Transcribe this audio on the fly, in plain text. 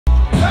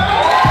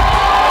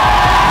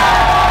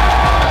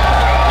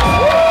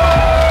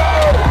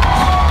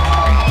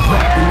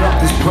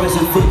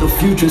the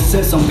future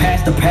says I'm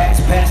past the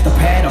past, past the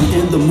pad. I'm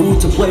in the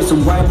mood to play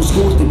some rival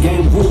schools, the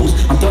game rules.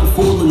 I'm done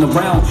fooling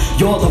around,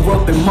 y'all are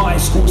up in my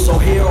school, so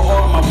here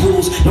are my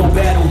rules. No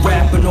battle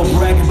rapping, no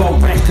bragging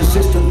about ranks,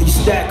 consistently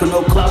stacking.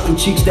 No clapping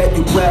cheeks that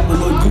you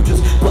clapping, or you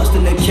just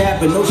busting their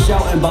cap. And no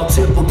shouting about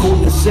typical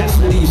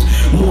necessities.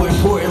 More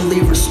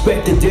importantly,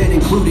 respect the dead,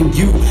 including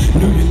you.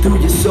 Knew you threw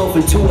yourself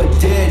into a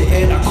dead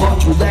end. I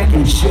caught you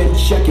lacking, shit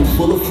checking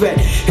full effect.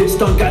 His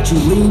stun got you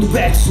leaned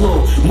back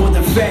slow, more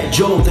than Fat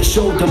Joe. The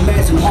show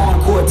demands an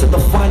encore, to the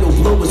final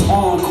blow is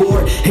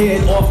encore.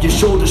 Head off your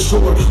shoulder,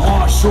 shore,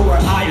 onshore.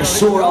 I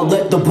assure I'll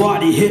let the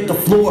body hit the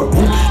floor.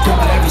 Got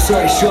my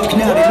adversary shook,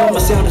 now they know my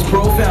sound is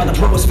profound. The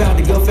pro is found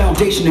a good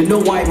foundation, and no,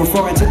 I ain't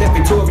referring to that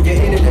Victoria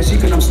internet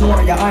secret I'm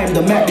snoring. Yeah, I am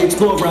the map, the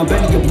explorer. I'm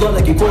bending your blood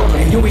like a quarter,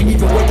 and you ain't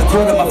even worth the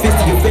quarter. My fist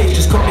to your face,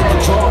 just call me the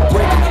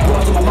jawbreaker.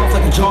 Brought to my mouth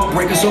like a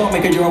jawbreaker.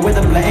 Sawmaker, you're a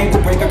weather, the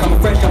ankle breaker. Coming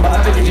fresh, I'm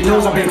about to your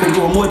nose, I'm baker.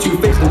 You are more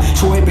two-faced than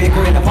Troy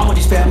Baker. And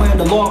apologies, fam, I am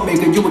the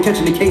lawmaker. You were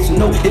catching the case, and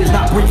no, it is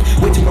not brief.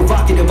 Way too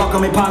provocative, I'll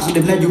come in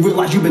positive. Now you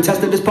realize you've been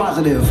tested as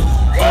positive.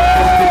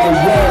 Up in the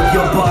world,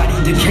 your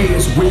body decay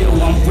is real.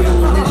 I'm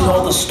reeling in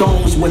all the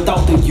stones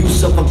without the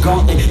use of a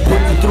gauntlet.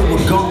 Breaking through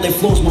a gauntlet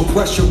flows more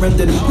pressure in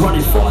than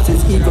running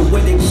faucets. Even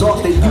when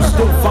exhausted, you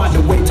still find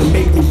a way to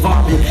make me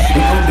vomit.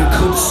 And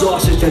undercooked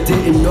sausage, I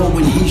didn't know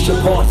when he should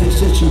pause it.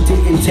 Since you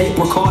didn't take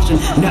precaution,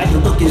 now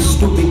you're looking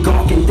stupid,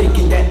 gawking,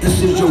 thinking that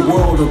this is your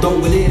world,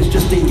 although it is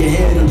just in your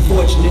head.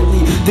 Unfortunately,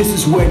 this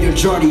is where your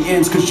journey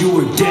ends, cause you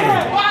were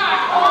dead.